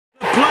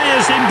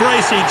players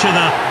embrace each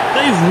other.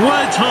 They've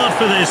worked hard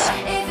for this.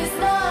 If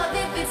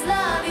it's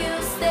love,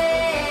 you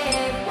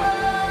stay. Whoa.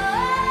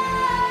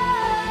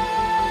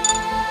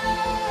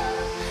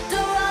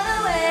 Don't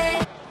run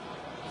away.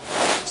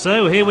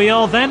 So here we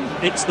are then,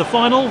 it's the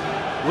final.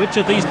 Which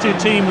of these two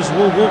teams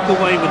will walk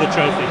away with the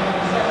trophy?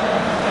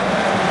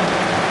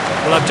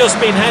 Well, I've just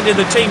been handed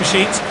the team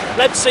sheets.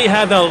 Let's see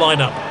how they'll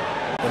line up.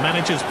 The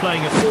manager's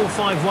playing a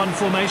 4-5-1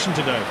 formation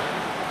today.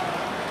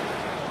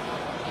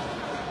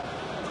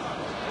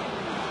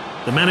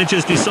 The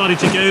manager's decided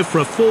to go for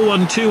a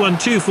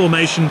 4-1-2-1-2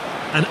 formation,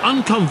 an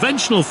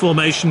unconventional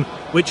formation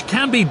which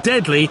can be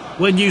deadly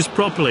when used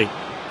properly.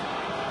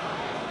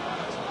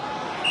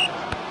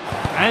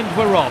 And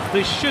we're off.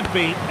 This should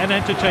be an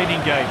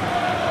entertaining game.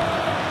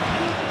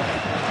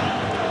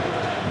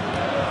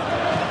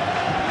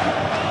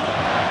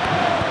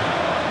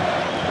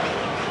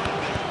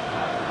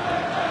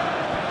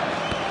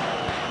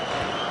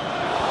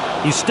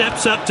 He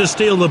steps up to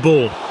steal the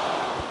ball.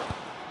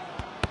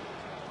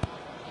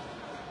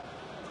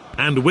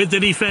 And with the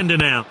defender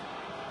now.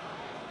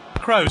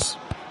 Kroos.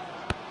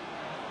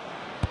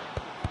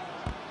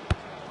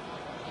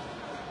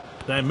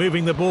 They're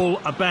moving the ball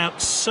about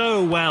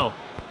so well.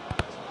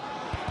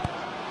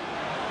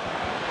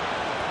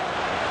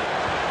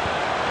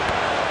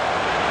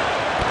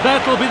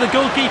 That'll be the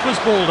goalkeeper's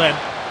ball then.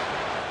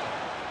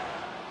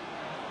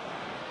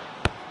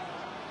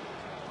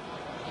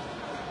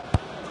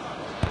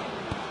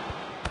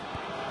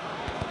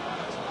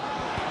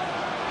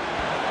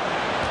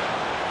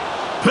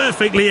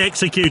 Perfectly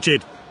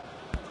executed.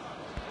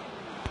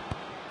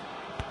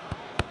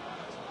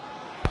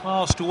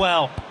 Passed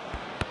well.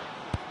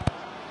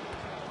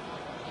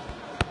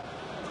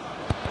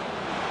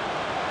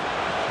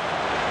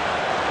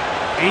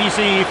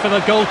 Easy for the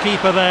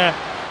goalkeeper there.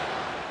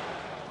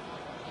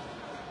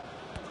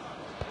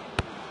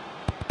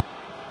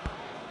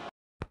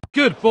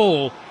 Good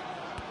ball.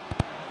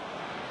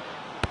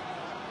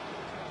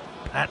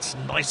 That's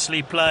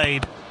nicely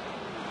played.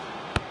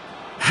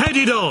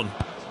 Headed on.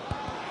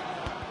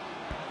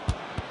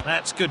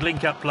 That's good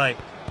link-up play.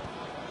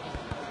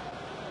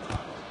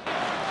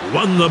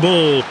 Won the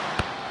ball.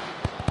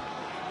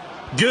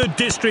 Good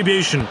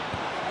distribution.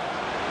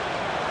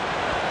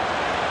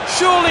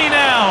 Surely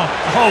now.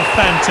 Oh,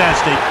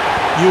 fantastic.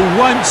 You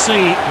won't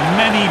see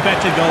many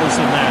better goals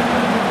than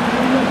that.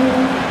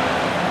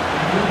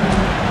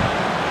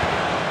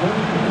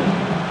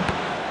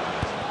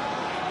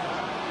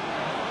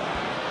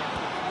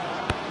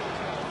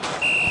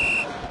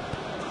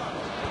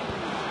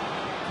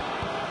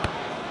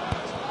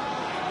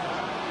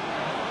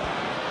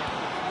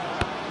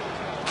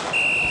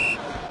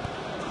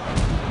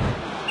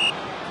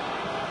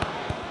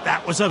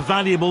 That was a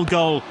valuable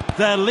goal.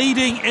 They're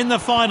leading in the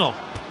final.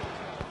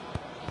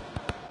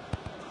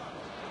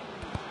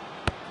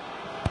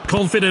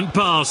 Confident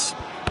pass.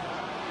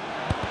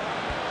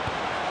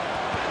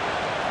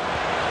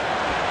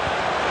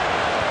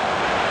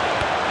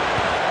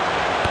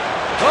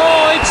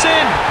 Oh, it's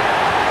in!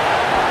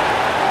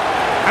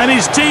 And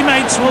his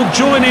teammates will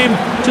join him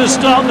to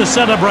start the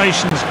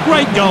celebrations.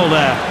 Great goal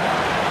there.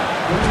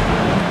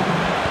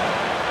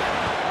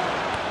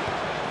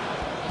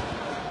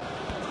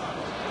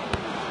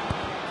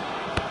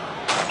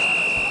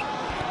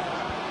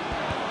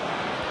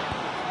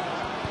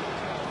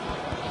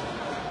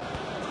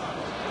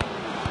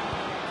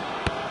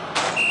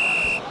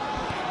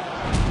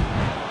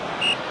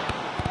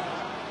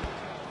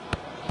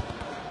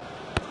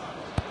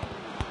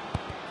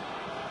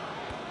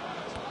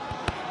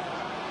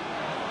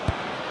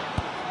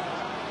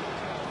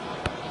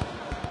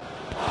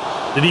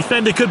 The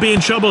defender could be in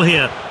trouble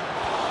here.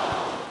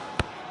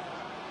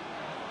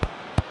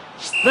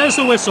 There's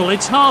the whistle,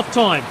 it's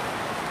half-time.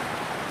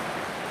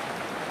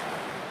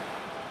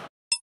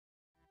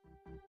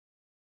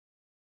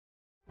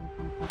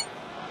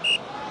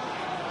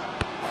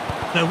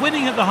 They're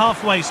winning at the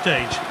halfway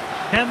stage.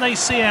 Can they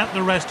see out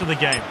the rest of the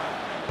game?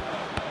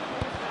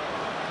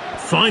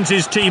 Finds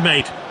his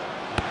teammate.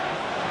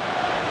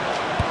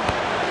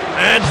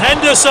 And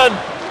Henderson!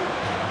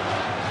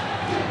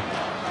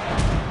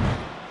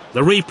 The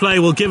replay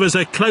will give us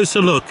a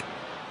closer look.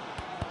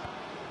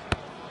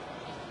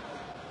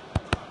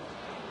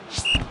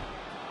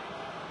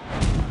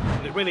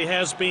 It really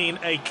has been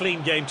a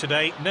clean game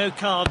today. No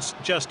cards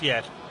just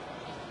yet.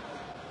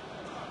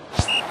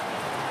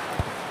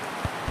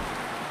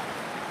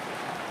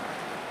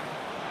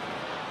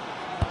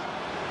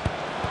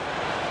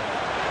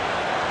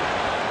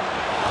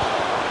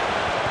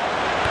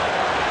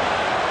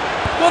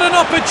 What an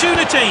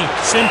opportunity!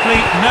 Simply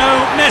no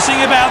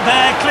messing about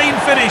there. Clean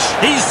finish.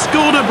 He's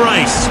scored a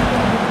brace.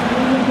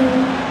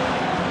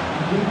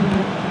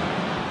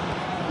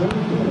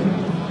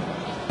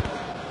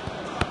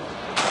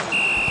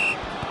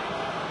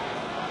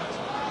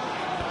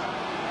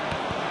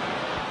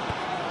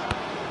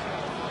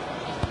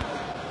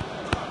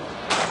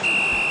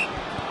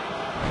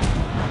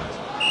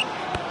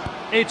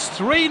 It's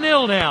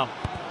 3-0 now.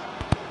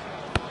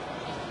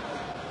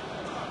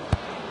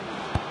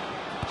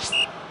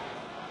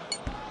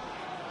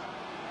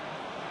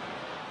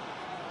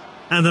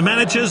 And the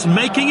manager's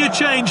making a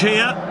change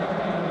here.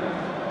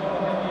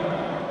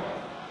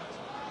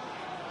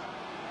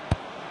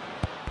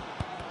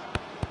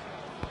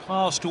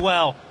 Passed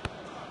well.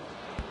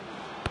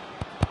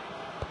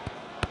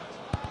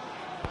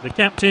 The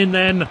captain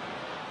then.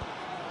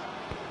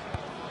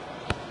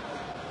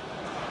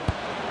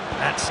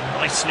 That's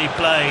nicely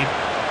played.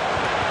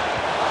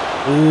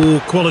 Ooh,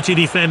 quality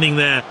defending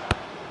there.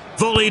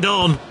 Volleyed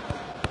on.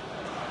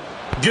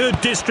 Good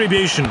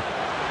distribution.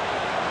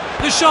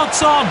 The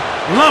shot's on.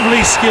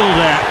 Lovely skill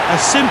there. A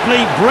simply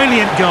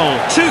brilliant goal.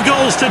 2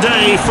 goals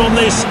today from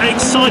this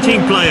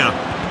exciting player.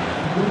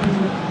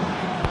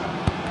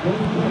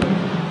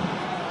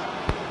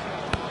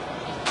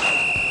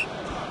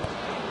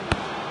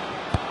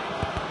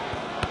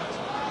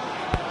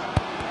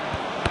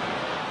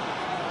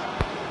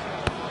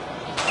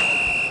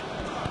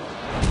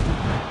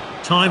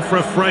 Time for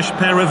a fresh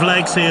pair of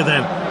legs here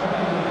then.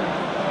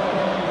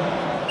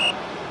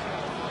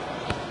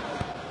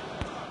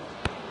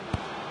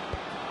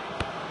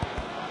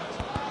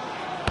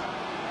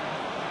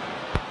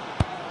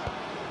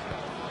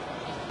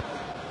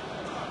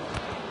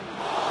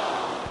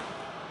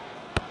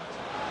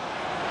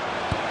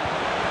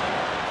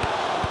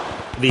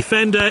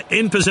 Defender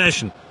in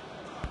possession.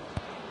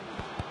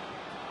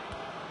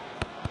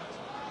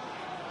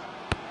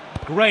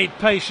 Great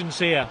patience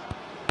here.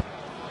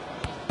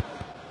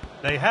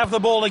 They have the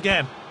ball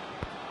again.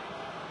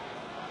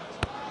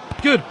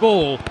 Good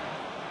ball.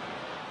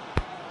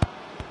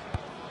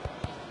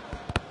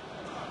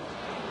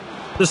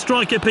 The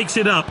striker picks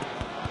it up.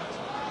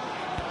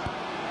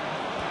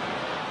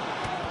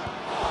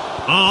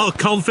 Oh,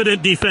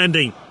 confident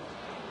defending.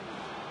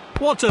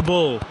 What a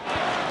ball.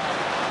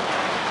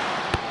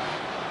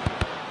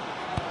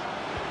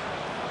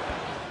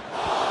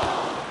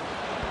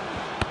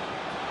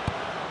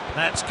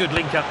 That's good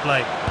link-up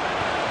play.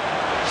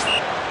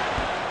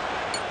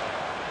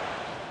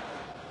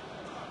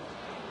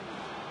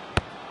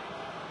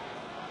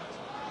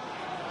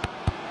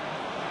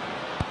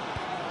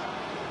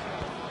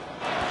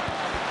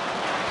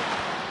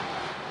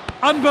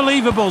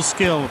 Unbelievable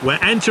skill. We're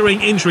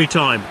entering injury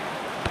time.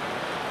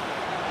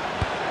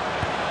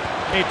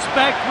 It's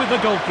back with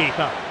the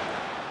goalkeeper.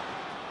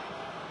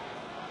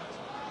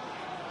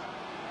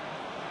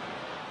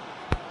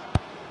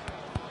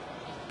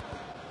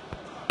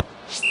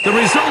 The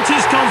result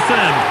is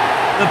confirmed.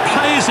 The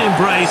players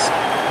embrace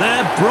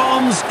their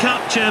Bronze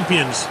Cup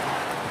champions.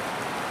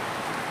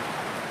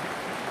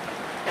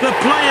 The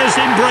players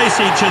embrace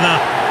each other.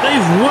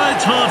 They've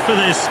worked hard for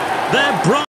this. They're bronze.